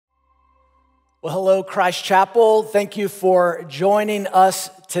Well, hello, Christ Chapel. Thank you for joining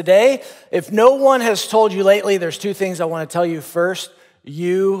us today. If no one has told you lately, there's two things I want to tell you. First,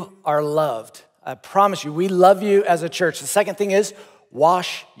 you are loved. I promise you, we love you as a church. The second thing is,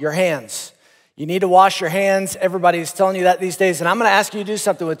 wash your hands. You need to wash your hands. Everybody's telling you that these days, and I'm going to ask you to do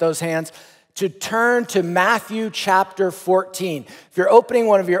something with those hands, to turn to Matthew chapter 14. If you're opening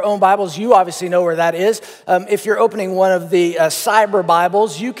one of your own Bibles, you obviously know where that is. If you're opening one of the cyber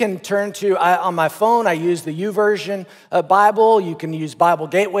Bibles, you can turn to, on my phone, I use the YouVersion Bible. You can use Bible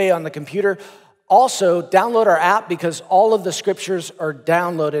Gateway on the computer. Also, download our app because all of the scriptures are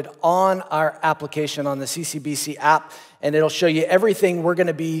downloaded on our application on the CCBC app, and it'll show you everything we're going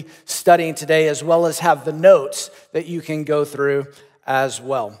to be studying today, as well as have the notes that you can go through as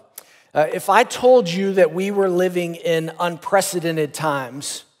well. If I told you that we were living in unprecedented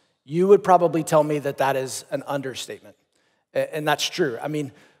times, you would probably tell me that that is an understatement. And that's true. I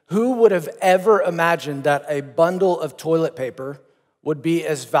mean, who would have ever imagined that a bundle of toilet paper would be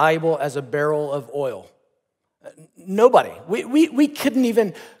as valuable as a barrel of oil? Nobody. We couldn't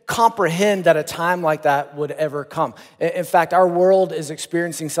even comprehend that a time like that would ever come. In fact, our world is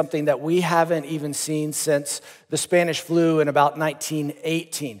experiencing something that we haven't even seen since the Spanish flu in about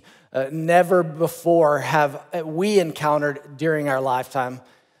 1918. Never before have we encountered during our lifetime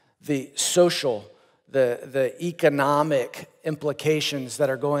the social, the economic implications that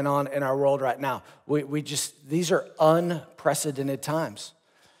are going on in our world right now. These are unprecedented times.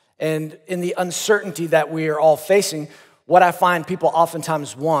 And in the uncertainty that we are all facing, what I find people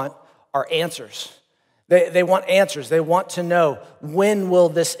oftentimes want are answers. They want answers. They want to know, when will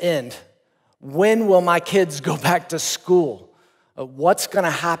this end? When will my kids go back to school? What's going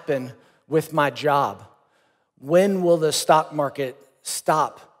to happen with my job? When will the stock market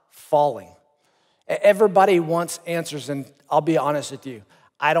stop falling? Everybody wants answers, and I'll be honest with you,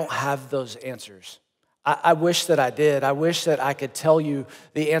 I don't have those answers. I wish that I did. I wish that I could tell you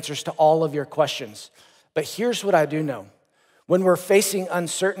the answers to all of your questions. But here's what I do know. When we're facing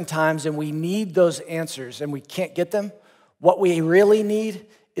uncertain times and we need those answers and we can't get them, what we really need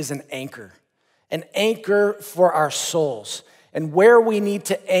is an anchor for our souls. And where we need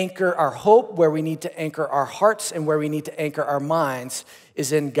to anchor our hope, where we need to anchor our hearts, and where we need to anchor our minds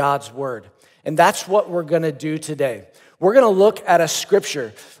is in God's word. And that's what we're going to do today. We're going to look at a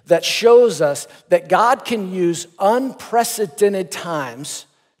scripture that shows us that God can use unprecedented times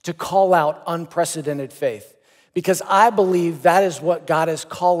to call out unprecedented faith. Because I believe that is what God is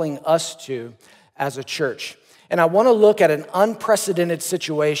calling us to as a church. And I want to look at an unprecedented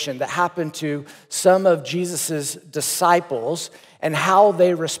situation that happened to some of Jesus's disciples and how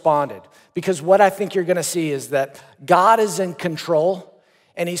they responded. Because what I think you're going to see is that God is in control,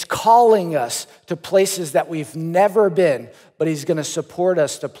 and he's calling us to places that we've never been, but he's going to support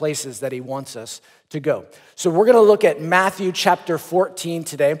us to places that he wants us to go. So we're going to look at Matthew chapter 14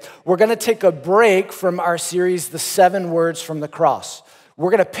 today. We're going to take a break from our series, The 7 Words from the Cross. We're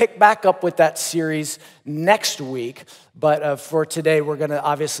going to pick back up with that series next week, but for today, we're going to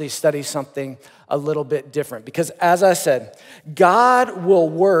obviously study something a little bit different. Because as I said, God will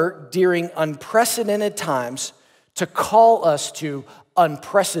work during unprecedented times to call us to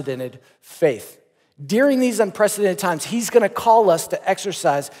unprecedented faith. During these unprecedented times, he's going to call us to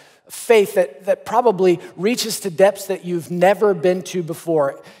exercise faith that probably reaches to depths that you've never been to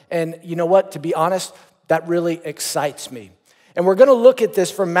before. And you know what? To be honest, that really excites me. And we're going to look at this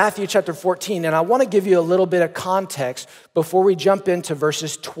from Matthew chapter 14, and I want to give you a little bit of context before we jump into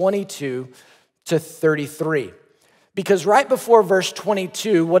verses 22 to 33. Because right before verse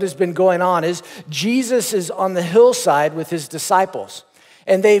 22, what has been going on is Jesus is on the hillside with his disciples,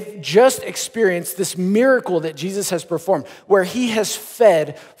 and they've just experienced this miracle that Jesus has performed, where he has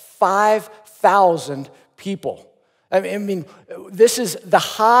fed 5,000 people. I mean, this is the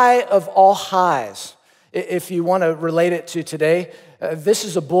high of all highs. If you want to relate it to today, this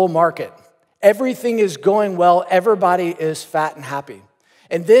is a bull market. Everything is going well. Everybody is fat and happy.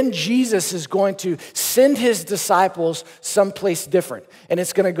 And then Jesus is going to send his disciples someplace different. And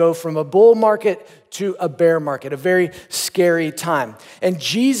it's going to go from a bull market to a bear market, a very scary time. And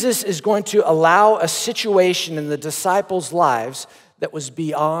Jesus is going to allow a situation in the disciples' lives that was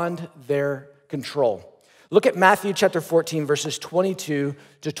beyond their control. Look at Matthew chapter 14, verses 22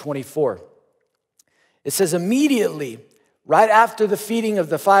 to 24. It says, immediately, right after the feeding of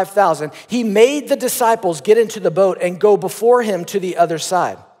the 5,000, he made the disciples get into the boat and go before him to the other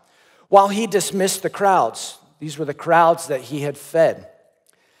side, while he dismissed the crowds. These were the crowds that he had fed.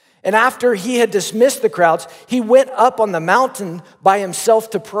 And after he had dismissed the crowds, he went up on the mountain by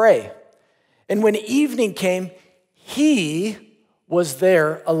himself to pray. And when evening came, he was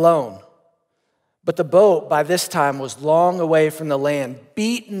there alone. But the boat by this time was long away from the land,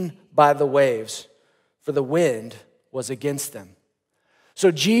 beaten by the waves, for the wind was against them. So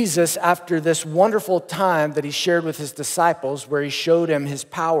Jesus, after this wonderful time that he shared with his disciples, where he showed him his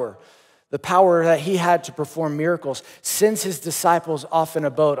power, the power that he had to perform miracles, sends his disciples off in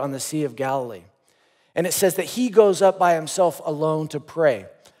a boat on the Sea of Galilee. And it says that he goes up by himself alone to pray.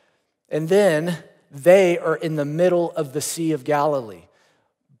 And then they are in the middle of the Sea of Galilee,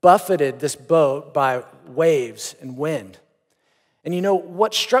 buffeted, this boat, by waves and wind. And you know,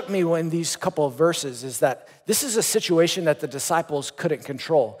 what struck me in these couple of verses is that this is a situation that the disciples couldn't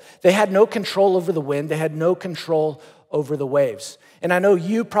control. They had no control over the wind. They had no control over the waves. And I know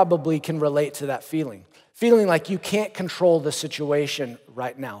you probably can relate to that feeling like you can't control the situation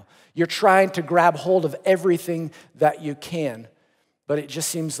right now. You're trying to grab hold of everything that you can, but it just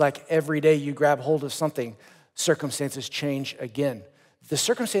seems like every day you grab hold of something, circumstances change again. The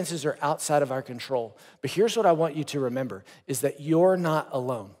circumstances are outside of our control. But here's what I want you to remember, is that you're not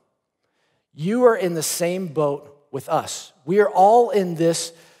alone. You are in the same boat with us. We are all in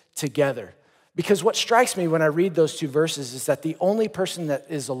this together. Because what strikes me when I read those two verses is that the only person that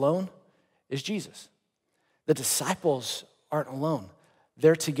is alone is Jesus. The disciples aren't alone.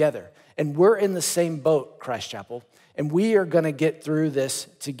 They're together. And we're in the same boat, Christ Chapel, and we are going to get through this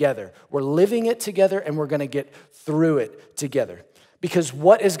together. We're living it together, and we're going to get through it together. Because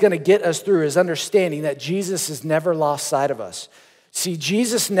what is going to get us through is understanding that Jesus has never lost sight of us. See,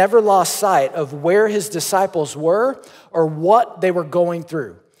 Jesus never lost sight of where his disciples were or what they were going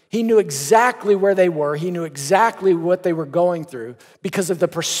through. He knew exactly where they were. He knew exactly what they were going through because of the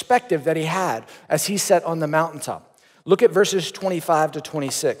perspective that he had as he sat on the mountaintop. Look at verses 25 to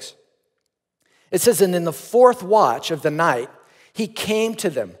 26. It says, "And in the fourth watch of the night, he came to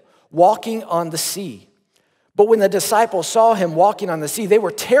them, walking on the sea. But when the disciples saw him walking on the sea, they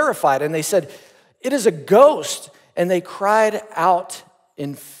were terrified, and they said, 'It is a ghost,' and they cried out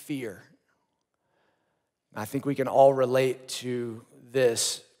in fear." I think we can all relate to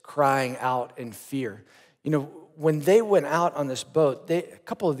this, crying out in fear. You know, when they went out on this boat, a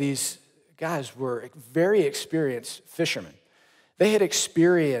couple of these guys were very experienced fishermen. They had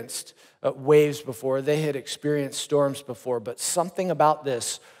experienced waves before. They had experienced storms before, but something about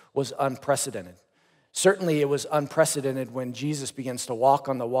this was unprecedented. Certainly, it was unprecedented when Jesus begins to walk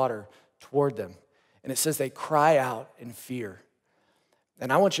on the water toward them. And it says they cry out in fear.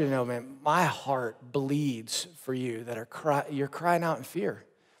 And I want you to know, man, my heart bleeds for you that you're crying out in fear.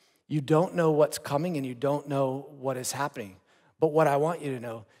 You don't know what's coming and you don't know what is happening. But what I want you to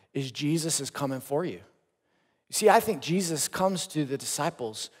know is Jesus is coming for you. You see, I think Jesus comes to the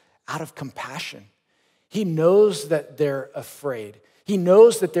disciples out of compassion. He knows that they're afraid. He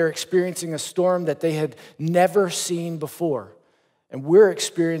knows that they're experiencing a storm that they had never seen before. And we're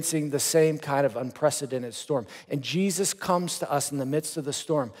experiencing the same kind of unprecedented storm. And Jesus comes to us in the midst of the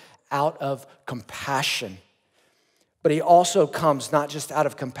storm out of compassion. But he also comes not just out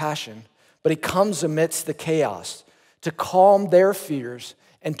of compassion, but he comes amidst the chaos to calm their fears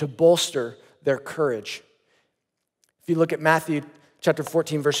and to bolster their courage. If you look at Matthew chapter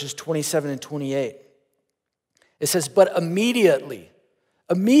 14, verses 27 and 28, it says, "But immediately,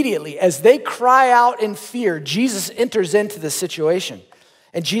 as they cry out in fear, Jesus enters into the situation.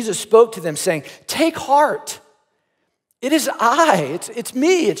 And Jesus spoke to them saying, 'Take heart. It is I. It's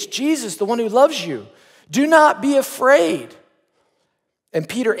me. It's Jesus, the one who loves you. Do not be afraid.' And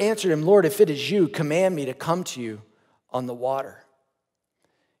Peter answered him, 'Lord, if it is you, command me to come to you on the water.'"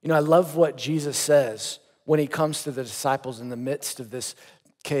 You know, I love what Jesus says when he comes to the disciples in the midst of this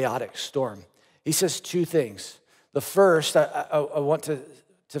chaotic storm. He says two things. The first I want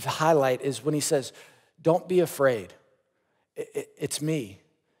to highlight is when he says, "Don't be afraid. It's me.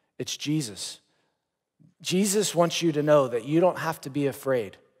 It's Jesus." Jesus wants you to know that you don't have to be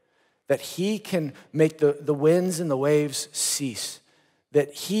afraid, that he can make the winds and the waves cease,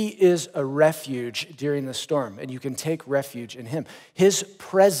 that he is a refuge during the storm, and you can take refuge in him. His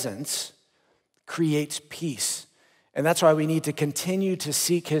presence creates peace, and that's why we need to continue to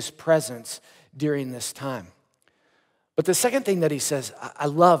seek his presence during this time. But the second thing that he says, I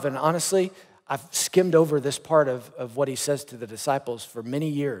love, and honestly, I've skimmed over this part of what he says to the disciples for many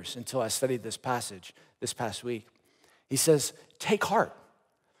years until I studied this passage this past week. He says, "Take heart.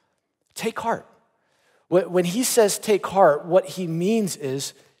 Take heart." When he says take heart, what he means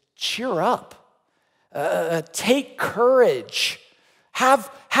is cheer up, take courage, have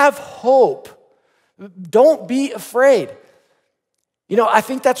hope. Don't be afraid. You know, I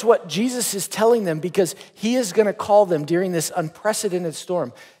think that's what Jesus is telling them because he is going to call them during this unprecedented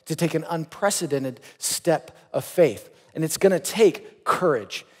storm to take an unprecedented step of faith. And it's going to take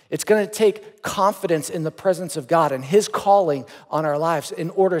courage. It's going to take confidence in the presence of God and his calling on our lives in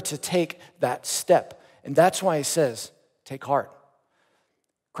order to take that step. And that's why he says, take heart.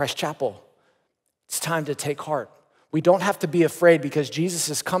 Christ Chapel, it's time to take heart. We don't have to be afraid because Jesus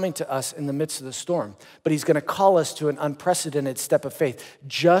is coming to us in the midst of the storm, but he's going to call us to an unprecedented step of faith,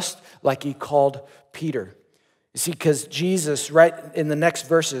 just like he called Peter. You see, because Jesus, right in the next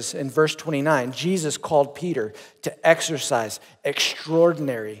verses, in verse 29, Jesus called Peter to exercise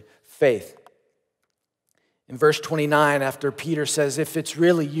extraordinary faith. In verse 29, after Peter says, if it's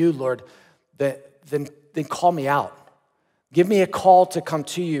really you, Lord, then call me out. Give me a call to come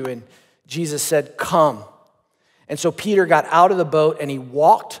to you. And Jesus said, come. And so Peter got out of the boat and he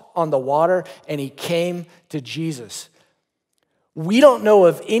walked on the water and he came to Jesus. We don't know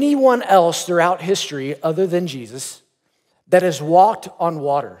of anyone else throughout history other than Jesus that has walked on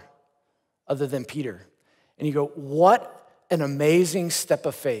water other than Peter. And you go, what an amazing step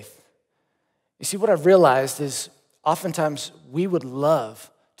of faith. You see, what I've realized is oftentimes we would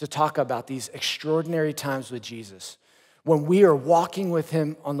love to talk about these extraordinary times with Jesus when we are walking with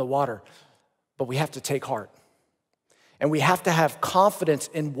him on the water, but we have to take heart. And we have to have confidence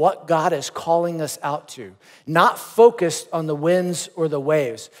in what God is calling us out to, not focused on the winds or the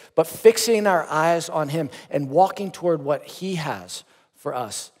waves, but fixing our eyes on him and walking toward what he has for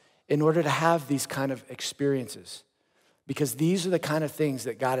us in order to have these kind of experiences. Because these are the kind of things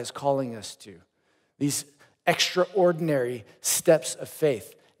that God is calling us to, these extraordinary steps of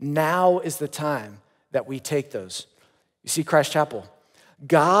faith. Now is the time that we take those. You see, Christ Chapel,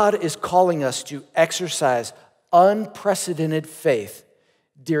 God is calling us to exercise unprecedented faith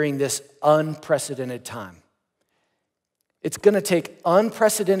during this unprecedented time. It's going to take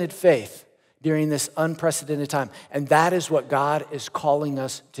unprecedented faith during this unprecedented time, and that is what God is calling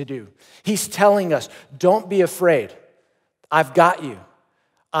us to do. He's telling us, don't be afraid. I've got you.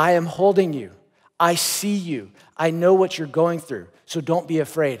 I am holding you. I see you. I know what you're going through, so don't be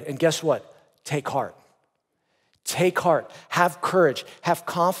afraid. And guess what? Take heart. Take heart. Have courage. Have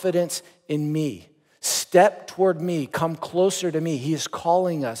confidence in me. Step toward me, come closer to me. He is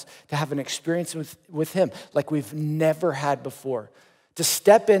calling us to have an experience with him like we've never had before, to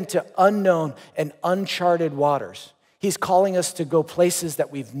step into unknown and uncharted waters. He's calling us to go places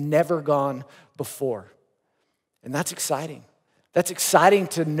that we've never gone before. And that's exciting. That's exciting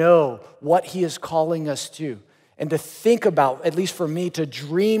to know what he is calling us to and to think about, at least for me, to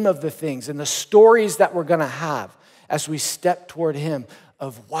dream of the things and the stories that we're going to have as we step toward him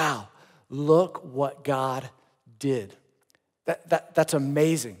of, wow, look what God did. That's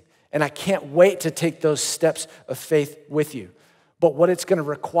amazing. And I can't wait to take those steps of faith with you. But what it's going to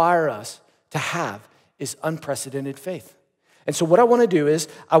require us to have is unprecedented faith. And so what I want to do is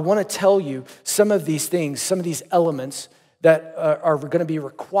I want to tell you some of these things, some of these elements that are going to be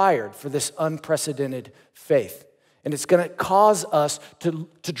required for this unprecedented faith. And it's going to cause us to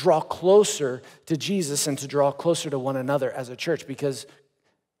draw closer to Jesus and to draw closer to one another as a church because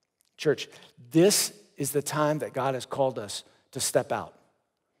church, this is the time that God has called us to step out.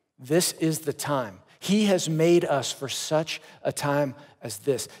 This is the time. He has made us for such a time as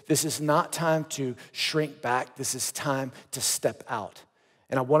this. This is not time to shrink back. This is time to step out.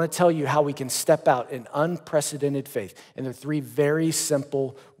 And I want to tell you how we can step out in unprecedented faith. And there are three very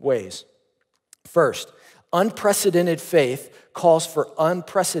simple ways. First, unprecedented faith calls for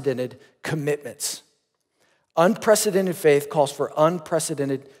unprecedented commitments. Unprecedented faith calls for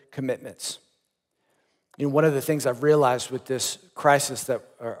unprecedented commitments. You know, one of the things I've realized with this crisis that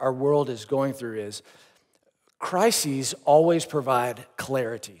our world is going through is crises always provide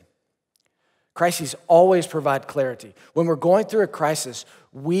clarity. Crises always provide clarity. When we're going through a crisis,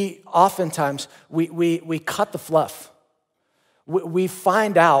 we oftentimes cut the fluff. We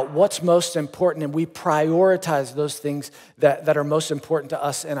find out what's most important and we prioritize those things that are most important to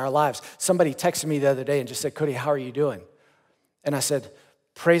us in our lives. Somebody texted me the other day and just said, Cody, how are you doing? And I said,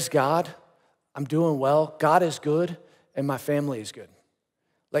 praise God, I'm doing well. God is good and my family is good.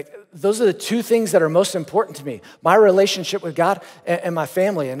 Like, those are the two things that are most important to me. My relationship with God and my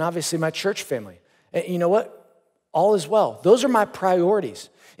family, and obviously my church family. And you know what? All is well. Those are my priorities.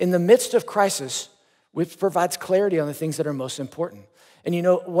 In the midst of crisis, which provides clarity on the things that are most important. And you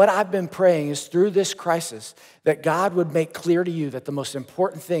know, what I've been praying is through this crisis, that God would make clear to you that the most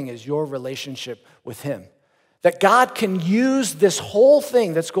important thing is your relationship with him. That God can use this whole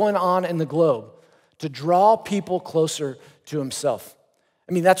thing that's going on in the globe to draw people closer to himself.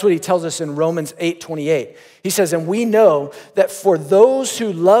 I mean, that's what he tells us in Romans 8:28. He says, and we know that for those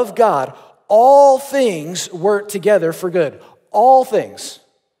who love God, all things work together for good. All things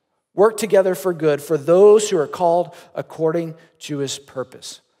work together for good for those who are called according to his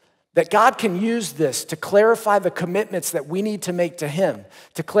purpose. That God can use this to clarify the commitments that we need to make to him,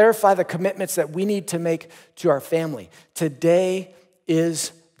 to clarify the commitments that we need to make to our family. Today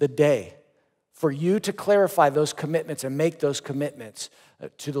is the day for you to clarify those commitments and make those commitments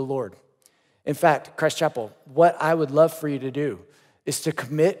to the Lord. In fact, Christ Chapel, what I would love for you to do is to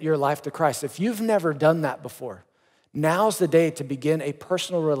commit your life to Christ. If you've never done that before, now's the day to begin a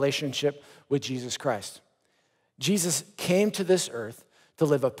personal relationship with Jesus Christ. Jesus came to this earth to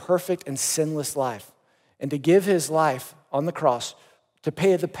live a perfect and sinless life and to give his life on the cross to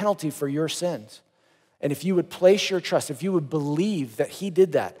pay the penalty for your sins. And if you would place your trust, if you would believe that he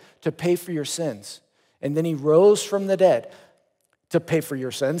did that to pay for your sins, and then he rose from the dead to pay for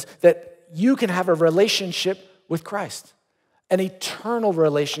your sins, that you can have a relationship with Christ, an eternal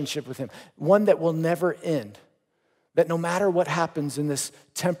relationship with him, one that will never end, that no matter what happens in this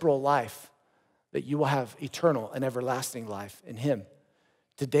temporal life, that you will have eternal and everlasting life in him.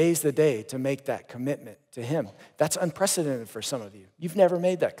 Today's the day to make that commitment to him. That's unprecedented for some of you. You've never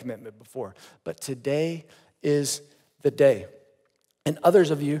made that commitment before, but today is the day. And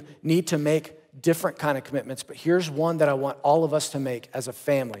others of you need to make different kind of commitments, but here's one that I want all of us to make as a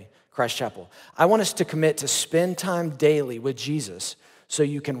family, Christ Chapel. I want us to commit to spend time daily with Jesus so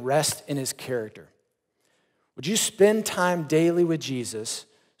you can rest in his character. Would you spend time daily with Jesus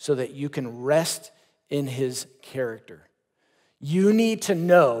so that you can rest in his character? You need to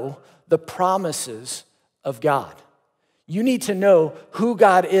know the promises of God. You need to know who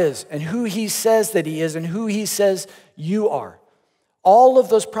God is and who he says that he is and who he says you are. All of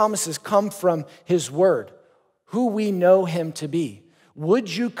those promises come from his word, who we know him to be.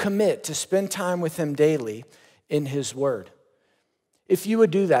 Would you commit to spend time with him daily in his word? If you would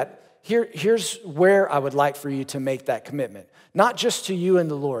do that, here's where I would like for you to make that commitment. Not just to you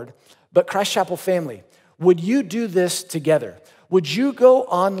and the Lord, but Christ Chapel family. Would you do this together? Would you go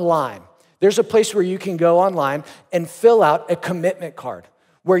online? There's a place where you can go online and fill out a commitment card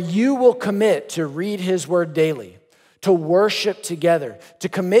where you will commit to read his word daily, to worship together, to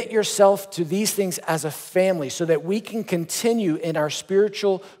commit yourself to these things as a family so that we can continue in our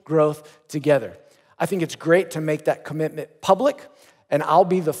spiritual growth together. I think it's great to make that commitment public, and I'll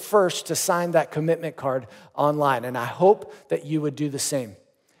be the first to sign that commitment card online, and I hope that you would do the same.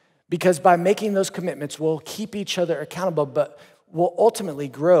 Because by making those commitments, we'll keep each other accountable, but we'll ultimately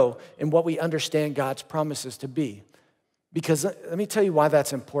grow in what we understand God's promises to be. Because let me tell you why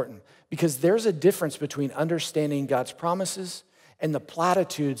that's important. Because there's a difference between understanding God's promises and the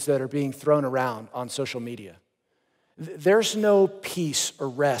platitudes that are being thrown around on social media. There's no peace or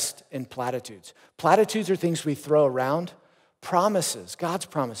rest in platitudes. Platitudes are things we throw around. Promises, God's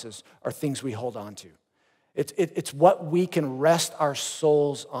promises, are things we hold on to. It's what we can rest our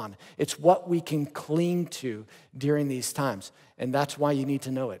souls on. It's what we can cling to during these times. And that's why you need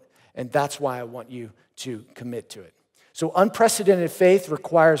to know it. And that's why I want you to commit to it. So unprecedented faith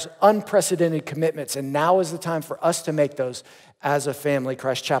requires unprecedented commitments. And now is the time for us to make those as a family,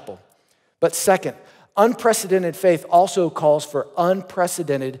 Christ Chapel. But second, unprecedented faith also calls for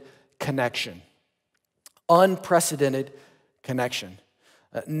unprecedented connection. Unprecedented connection.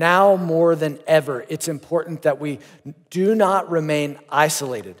 Now more than ever, it's important that we do not remain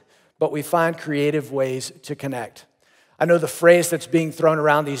isolated, but we find creative ways to connect. I know the phrase that's being thrown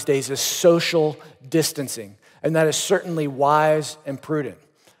around these days is social distancing, and that is certainly wise and prudent.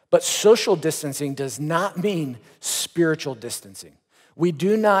 But social distancing does not mean spiritual distancing. We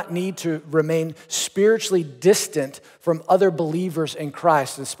do not need to remain spiritually distant from other believers in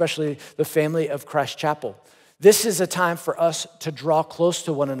Christ, especially the family of Christ Chapel. This is a time for us to draw close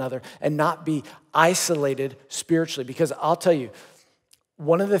to one another and not be isolated spiritually. Because I'll tell you,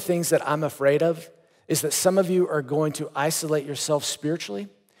 one of the things that I'm afraid of is that some of you are going to isolate yourself spiritually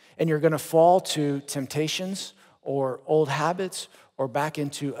and you're going to fall to temptations or old habits or back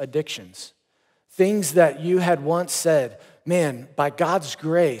into addictions. Things that you had once said, man, by God's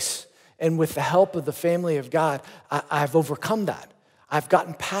grace and with the help of the family of God, I've overcome that. I've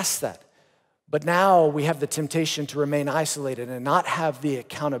gotten past that. But now we have the temptation to remain isolated and not have the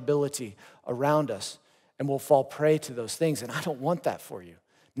accountability around us, and we'll fall prey to those things, and I don't want that for you.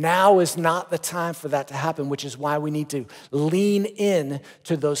 Now is not the time for that to happen, which is why we need to lean in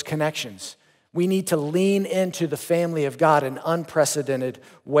to those connections. We need to lean into the family of God in unprecedented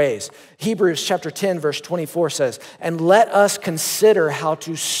ways. Hebrews chapter 10, verse 24 says, "And let us consider how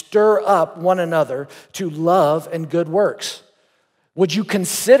to stir up one another to love and good works." Would you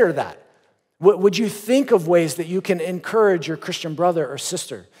consider that? Would you think of ways that you can encourage your Christian brother or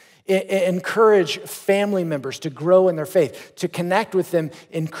sister? Encourage family members to grow in their faith, to connect with them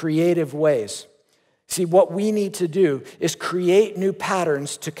in creative ways. See, what we need to do is create new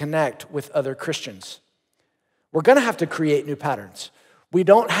patterns to connect with other Christians. We're going to have to create new patterns. We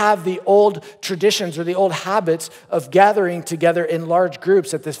don't have the old traditions or the old habits of gathering together in large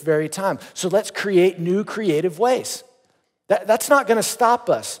groups at this very time. So let's create new creative ways. That's not going to stop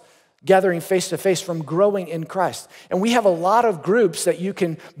us gathering face-to-face from growing in Christ. And we have a lot of groups that you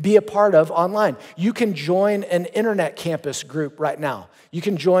can be a part of online. You can join an internet campus group right now. You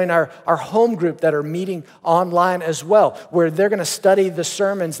can join our home group that are meeting online as well, where they're going to study the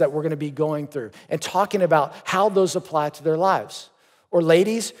sermons that we're going to be going through and talking about how those apply to their lives. Or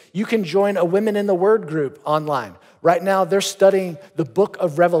ladies, you can join a Women in the Word group online. Right now, they're studying the book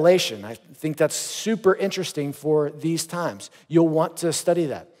of Revelation. I think that's super interesting for these times. You'll want to study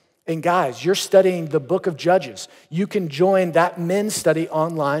that. And guys, you're studying the book of Judges. You can join that men's study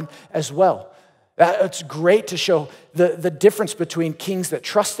online as well. It's great to show the difference between kings that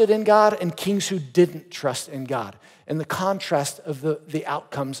trusted in God and kings who didn't trust in God and the contrast of the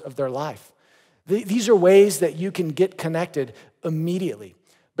outcomes of their life. These are ways that you can get connected immediately.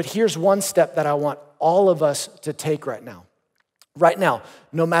 But here's one step that I want all of us to take right now. Right now,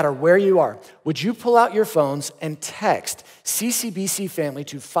 no matter where you are, would you pull out your phones and text CCBC Family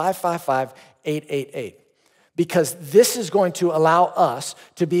to 555-888? Because this is going to allow us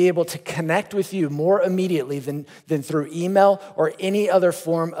to be able to connect with you more immediately than through email or any other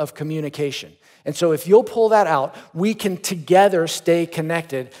form of communication. And so if you'll pull that out, we can together stay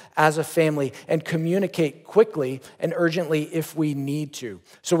connected as a family and communicate quickly and urgently if we need to.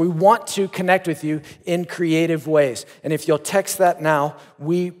 So we want to connect with you in creative ways. And if you'll text that now,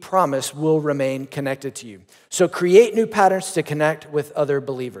 we promise we'll remain connected to you. So create new patterns to connect with other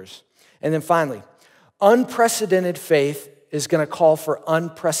believers. And then finally, unprecedented faith is going to call for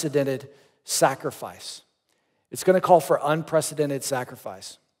unprecedented sacrifice. It's going to call for unprecedented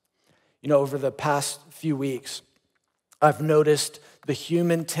sacrifice. You know, over the past few weeks, I've noticed the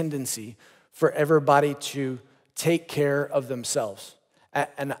human tendency for everybody to take care of themselves.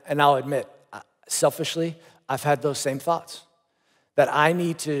 And I'll admit, selfishly, I've had those same thoughts, that I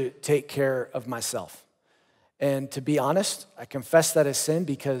need to take care of myself. And to be honest, I confess that as sin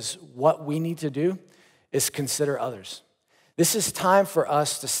because what we need to do is consider others. This is time for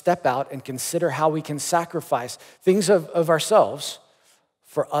us to step out and consider how we can sacrifice things of ourselves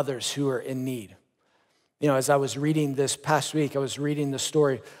for others who are in need. You know, as I was reading this past week, I was reading the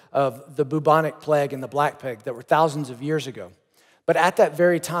story of the bubonic plague and the Black Plague that were thousands of years ago. But at that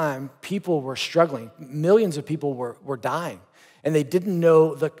very time, people were struggling. Millions of people were dying, and they didn't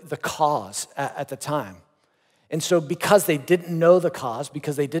know the cause at the time. And so because they didn't know the cause,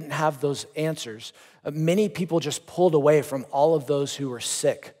 because they didn't have those answers, many people just pulled away from all of those who were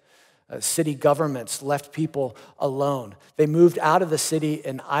sick. City governments left people alone. They moved out of the city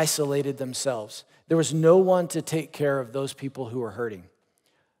and isolated themselves. There was no one to take care of those people who were hurting.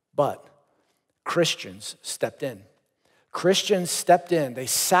 But Christians stepped in. Christians stepped in. They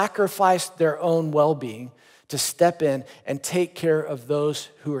sacrificed their own well-being to step in and take care of those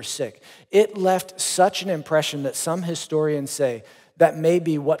who are sick. It left such an impression that some historians say that may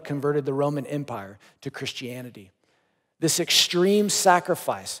be what converted the Roman Empire to Christianity. This extreme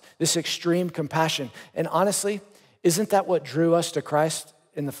sacrifice, this extreme compassion. And honestly, isn't that what drew us to Christ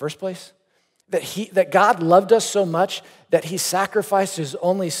in the first place? That God loved us so much that he sacrificed his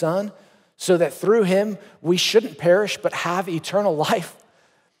only son so that through him we shouldn't perish but have eternal life.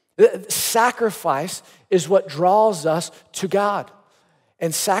 Sacrifice is what draws us to God.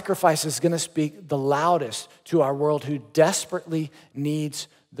 And sacrifice is going to speak the loudest to our world who desperately needs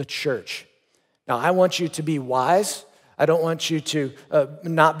the church. Now, I want you to be wise. I don't want you to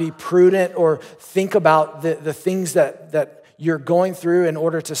not be prudent or think about the things that you're going through in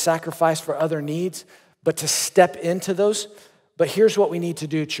order to sacrifice for other needs, but to step into those. But here's what we need to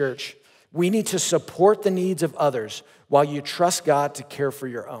do, church. We need to support the needs of others while you trust God to care for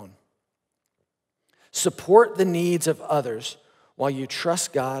your own. Support the needs of others while you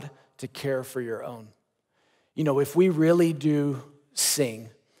trust God to care for your own. You know, if we really do sing,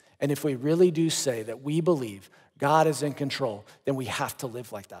 and if we really do say that we believe God is in control, then we have to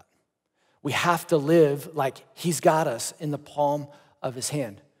live like that. We have to live like he's got us in the palm of his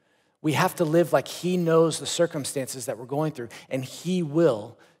hand. We have to live like he knows the circumstances that we're going through, and he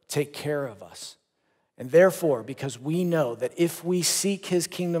will take care of us. And therefore, because we know that if we seek his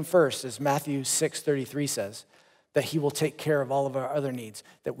kingdom first, as Matthew 6:33 says, that he will take care of all of our other needs,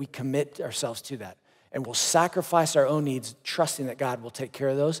 that we commit ourselves to that. And we'll sacrifice our own needs, trusting that God will take care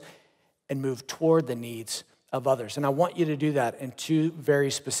of those and move toward the needs of others. And I want you to do that in two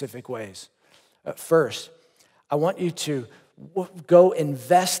very specific ways. First, I want you to go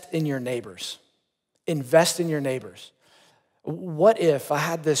invest in your neighbors. Invest in your neighbors. What if I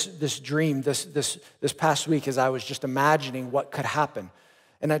had this dream this past week as I was just imagining what could happen?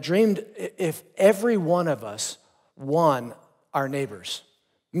 And I dreamed if every one of us won our neighbors,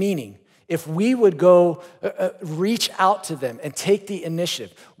 meaning if we would go reach out to them and take the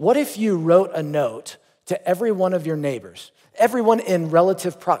initiative. What if you wrote a note to every one of your neighbors, everyone in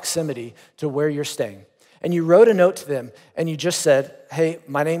relative proximity to where you're staying, and you wrote a note to them and you just said, hey,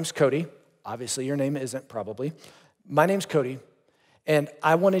 my name's Cody. Obviously your name isn't probably. My name's Cody, and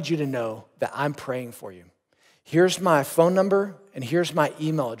I wanted you to know that I'm praying for you. Here's my phone number and here's my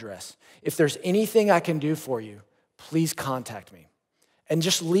email address. If there's anything I can do for you, please contact me. And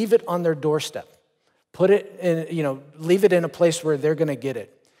just leave it on their doorstep. Put it in, leave it in a place where they're gonna get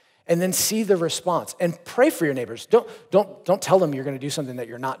it. And then see the response. And pray for your neighbors. Don't tell them you're gonna do something that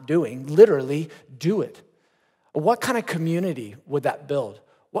you're not doing. Literally, do it. What kind of community would that build?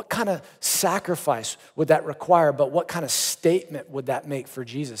 What kind of sacrifice would that require? But what kind of statement would that make for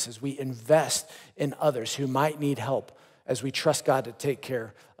Jesus as we invest in others who might need help as we trust God to take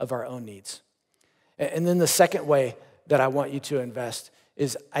care of our own needs? And then the second way that I want you to invest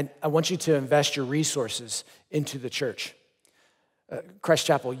is I want you to invest your resources into the church. Christ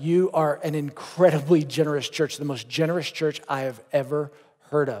Chapel, you are an incredibly generous church, the most generous church I have ever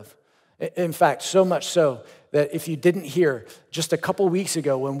heard of. In fact, so much so that if you didn't hear, just a couple weeks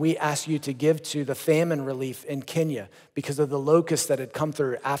ago when we asked you to give to the famine relief in Kenya because of the locusts that had come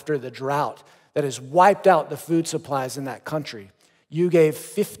through after the drought that has wiped out the food supplies in that country, you gave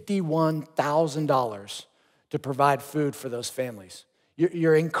 $51,000 to provide food for those families.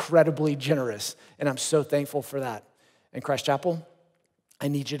 You're incredibly generous, and I'm so thankful for that. And Christ Chapel, I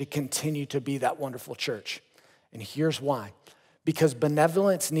need you to continue to be that wonderful church. And here's why. Because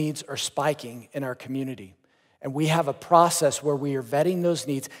benevolence needs are spiking in our community. And we have a process where we are vetting those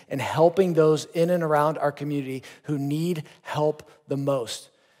needs and helping those in and around our community who need help the most.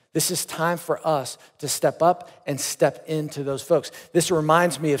 This is time for us to step up and step into those folks. This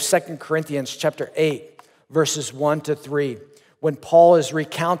reminds me of 2 Corinthians chapter 8, verses 1-3. When Paul is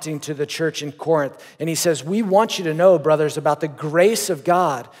recounting to the church in Corinth, and he says, we want you to know, brothers, about the grace of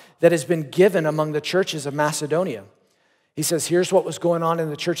God that has been given among the churches of Macedonia. He says, here's what was going on in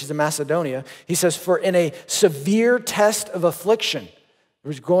the churches of Macedonia. He says, for in a severe test of affliction, it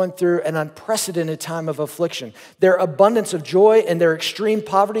was going through an unprecedented time of affliction, their abundance of joy and their extreme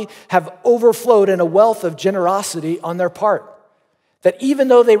poverty have overflowed in a wealth of generosity on their part. That even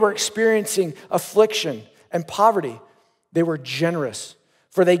though they were experiencing affliction and poverty, they were generous,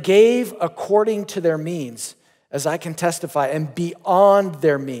 for they gave according to their means, as I can testify, and beyond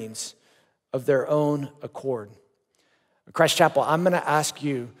their means of their own accord. Christ Chapel, I'm going to ask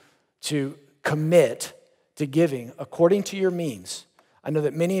you to commit to giving according to your means. I know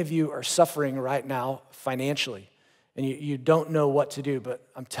that many of you are suffering right now financially, and you don't know what to do, but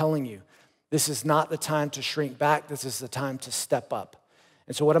I'm telling you, this is not the time to shrink back. This is the time to step up.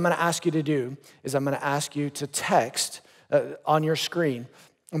 And so what I'm going to ask you to do is I'm going to ask you to text on your screen.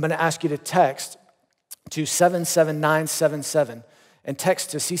 I'm going to ask you to text to 77977 and text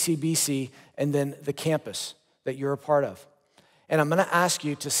to CCBC and then the campus that you're a part of. And I'm going to ask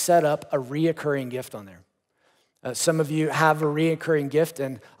you to set up a reoccurring gift on there. Some of you have a reoccurring gift,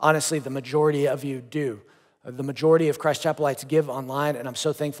 and honestly, the majority of you do. The majority of Christ Chapelites give online, and I'm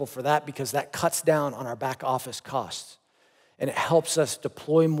so thankful for that because that cuts down on our back office costs. And it helps us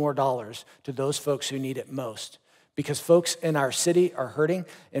deploy more dollars to those folks who need it most. Because folks in our city are hurting.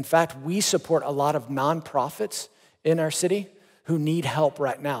 In fact, we support a lot of nonprofits in our city who need help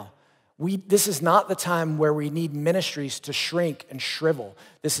right now. This is not the time where we need ministries to shrink and shrivel.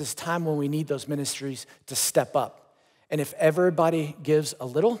 This is time when we need those ministries to step up. And if everybody gives a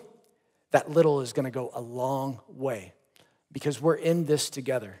little, that little is going to go a long way. Because we're in this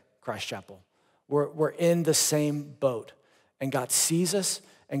together, Christ Chapel. We're in the same boat. And God sees us,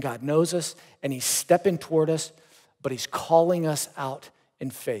 and God knows us, and He's stepping toward us, but He's calling us out in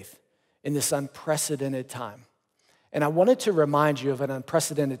faith in this unprecedented time. And I wanted to remind you of an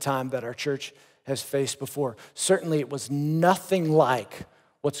unprecedented time that our church has faced before. Certainly, it was nothing like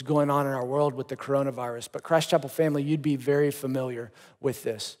what's going on in our world with the coronavirus, but Christ Chapel family, you'd be very familiar with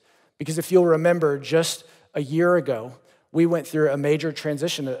this. Because if you'll remember, just a year ago, we went through a major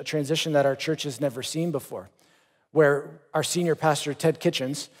transition, a transition that our church has never seen before, where our senior pastor, Ted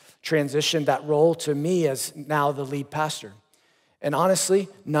Kitchens, transitioned that role to me as now the lead pastor. And honestly,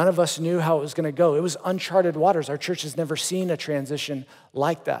 none of us knew how it was going to go. It was uncharted waters. Our church has never seen a transition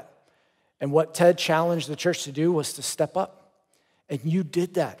like that. And what Ted challenged the church to do was to step up. And you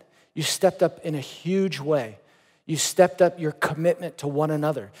did that. You stepped up in a huge way. You stepped up your commitment to one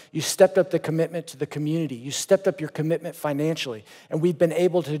another. You stepped up the commitment to the community. You stepped up your commitment financially. And we've been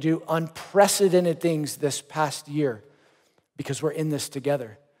able to do unprecedented things this past year because we're in this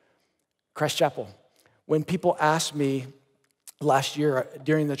together. Christ Chapel, when people asked me last year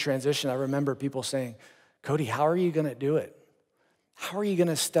during the transition, I remember people saying, Cody, how are you going to do it? How are you going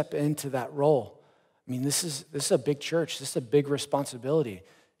to step into that role? I mean, this is a big church. This is a big responsibility.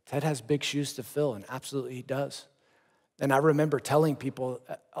 Ted has big shoes to fill, and absolutely he does. And I remember telling people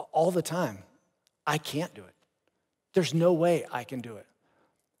all the time, I can't do it. There's no way I can do it.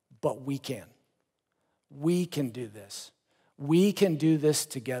 But we can. We can do this. We can do this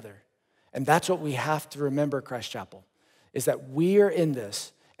together. And that's what we have to remember, Christ Chapel, is that we are in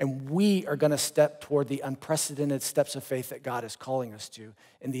this, and we are going to step toward the unprecedented steps of faith that God is calling us to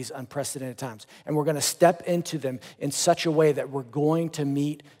in these unprecedented times. And we're going to step into them in such a way that we're going to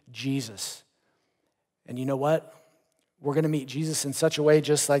meet Jesus. And you know what? We're going to meet Jesus in such a way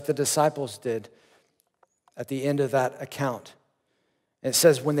just like the disciples did at the end of that account. And it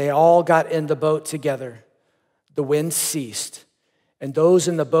says, when they all got in the boat together, the wind ceased, and those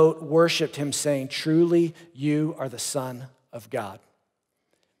in the boat worshiped him, saying, truly, you are the Son of God.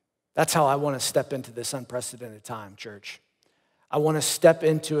 That's how I want to step into this unprecedented time, church. I want to step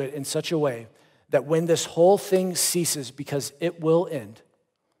into it in such a way that when this whole thing ceases, because it will end,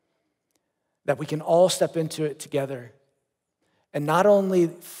 that we can all step into it together and not only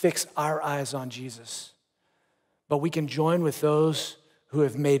fix our eyes on Jesus, but we can join with those who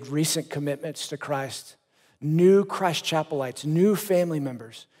have made recent commitments to Christ, new Christ Chapelites, new family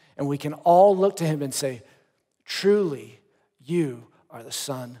members, and we can all look to him and say, truly, you are the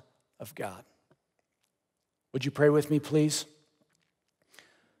Son of God. Would you pray with me, please?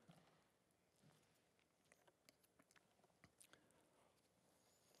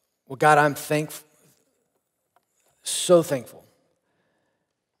 Well, God, I'm thankful, so thankful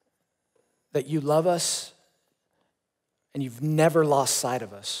that you love us and you've never lost sight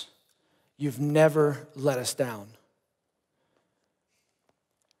of us. You've never let us down.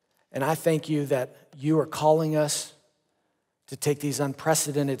 And I thank you that you are calling us to take these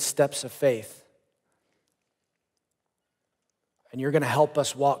unprecedented steps of faith. And you're going to help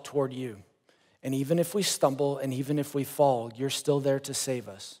us walk toward you. And even if we stumble and even if we fall, you're still there to save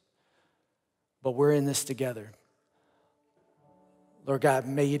us. But we're in this together. Lord God,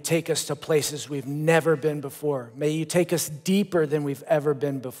 may you take us to places we've never been before. May you take us deeper than we've ever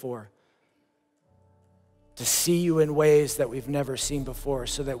been before. To see you in ways that we've never seen before,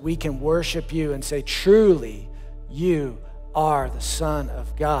 so that we can worship you and say, truly, you are the Son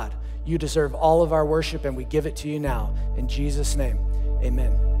of God. You deserve all of our worship, and we give it to you now. In Jesus' name,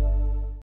 amen.